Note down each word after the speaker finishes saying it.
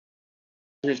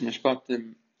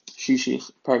משפטים, שישי,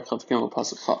 parak chav gimel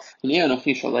pasuk chav. Hinei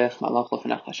anochi shalech malach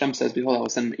lefanach. Hashem says, "Behold, I will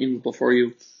send an angel before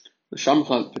you,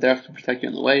 l'shamcha b'derech to protect you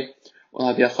on the way,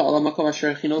 u'laviacha ala makom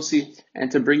asher achinosi,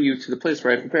 and to bring you to the place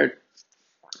where I prepared."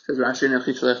 Says Rashi,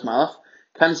 "Anochi shalech malach."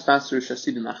 Kanis pasur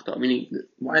shasidim nachta. Meaning,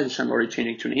 why is Hashem already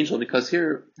changing to an angel? Because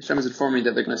here Hashem is informing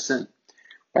that they're going to sin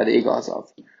by the Egel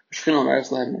Azav.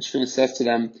 Shechina says to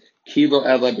them, "Ki lo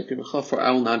elai b'kirbecha, for I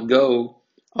will not go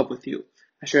up with you.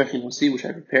 Asher achinosi, which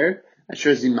I prepared.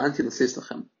 Asher zimanti l'seis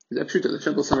lachem." Is that true? The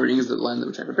simple summary is the land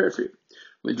which I prepared for you.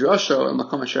 Midrasho el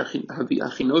makom asher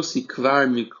achinosi kvar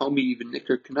mikomi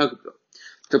v'nikr kenagdo.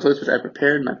 The place which I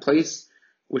prepared, my place,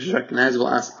 which is recognizable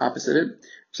as opposite it.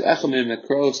 So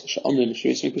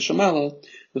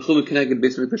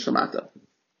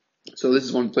this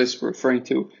is one place we're referring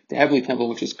to the heavenly temple,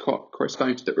 which is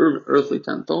corresponding to the earthly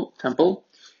temple,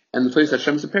 and the place that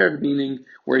Hashem has prepared, meaning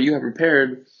where you have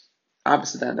prepared,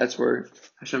 opposite that, that's where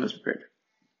Hashem has prepared.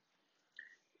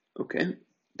 Okay.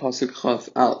 Pasuk Chav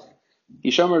Aleph.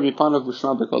 Yishamar b'panav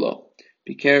v'shma b'kolo.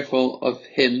 Be careful of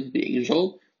him, the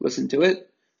angel. Listen to it.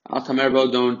 Al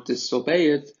tamerbo, don't disobey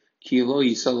it. Ki lo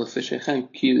yisal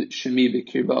l'fishechem ki shemi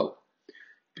b'kirbo.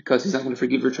 Because he's not going to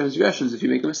forgive your transgressions if you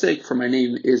make a mistake, for my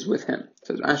name is with him. It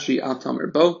says Rashi, Al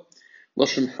tamerbo.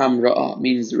 Loshem hamra'a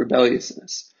means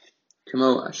rebelliousness.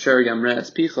 Kamo asher yamre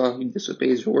es picha, he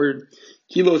disobeys your word.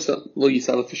 Ki lo yisal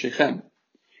l'fishechem.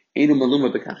 He's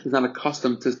not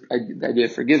accustomed to the idea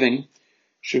of forgiving.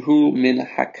 Shehu min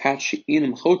hakat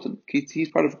she'inim chotem. He's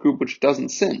part of a group which doesn't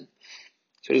sin,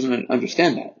 so he doesn't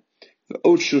understand that. And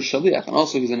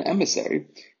also he's an emissary.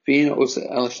 And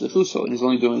he's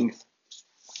only doing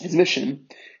his mission.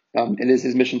 It is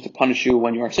his mission to punish you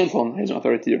when you are sinful, and he has no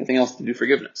authority to do anything else to do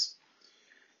forgiveness.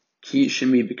 Ki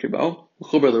shemi b'kirbo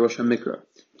l'chuber l'rosh hamikra.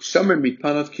 Shomer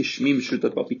mitpanav ki shemi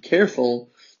m'shutav. Be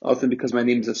careful of him because my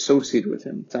name is associated with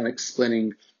him. It's not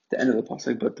explaining the end of the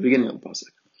pasuk, but the beginning of the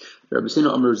pasuk. Rabbi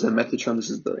Sino Amr Zeh Metatron. This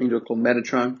is the angel called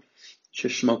Metatron.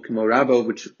 Sheshmo Kimo Rabo,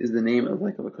 which is the name of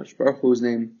Akash Baruch Hu's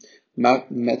name.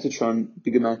 Metatron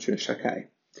B'Gematria Shakai.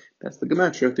 That's the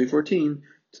Gematria 314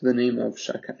 to the name of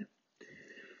Shakai.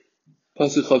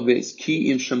 Pasuk Chav Beis. Ki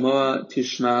im shamoa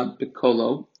tishma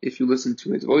b'kolo. If you listen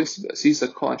to his voice,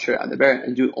 v'asisa kol asher adaber,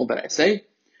 and do all that I say.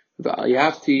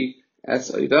 V'ayavti es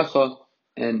oivecha,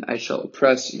 and I shall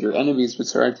oppress your enemies with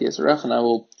sarati esarach, and I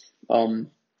will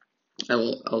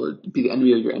be the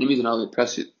enemy of your enemies, and I will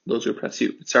oppress you, those who oppress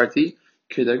you. Sarati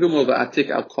kedagumo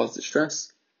va'atik, I'll cause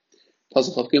distress.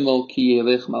 Pasuk Gimel ki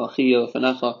yelech malachi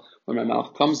yelefenecha, when my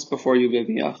mouth comes before you,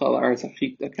 ve'viyacha la'aretz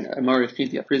amari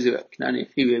chiti aprizi ve'knani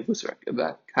chive v'usrak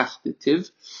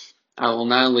kach. I will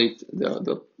annihilate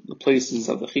the places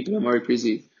of the chiti amari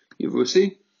prizi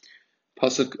yivusi.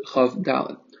 Pasuk Chav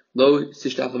Dalet. Lo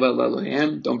tishtach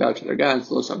le'Elohim, don't bow to their gods.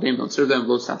 Lo sabim, don't serve them.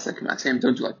 Lo sasek matzim,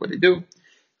 don't do like what they do.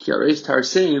 Ki areis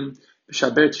tarseim,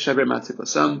 b'shaber tishaber matzik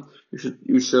lasam.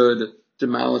 You should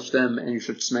demolish them, and you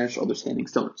should smash all their standing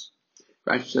stones.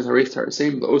 Right? It says areis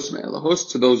tarseim lo'osmei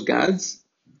lahos, to those gods,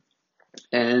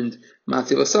 and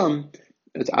matzik lasam.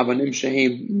 It's avanim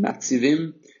shehem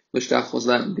matzivim l'shtach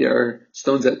lasam. They are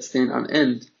stones that stand on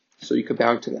end, so you could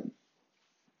bow to them.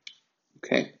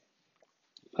 Okay.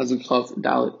 Pasuk Chav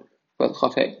Dalet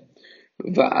Chav Hey.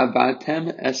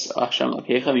 Va'avatem es Hashem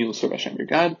Elokechem, you will serve Hashem your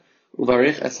God.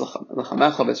 Uvarich es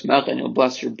lechamecha v'esmecha, and you'll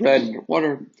bless your bread and your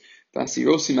water.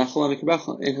 V'asirosi machal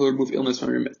mikbecha, and he'll remove illness from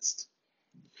your midst.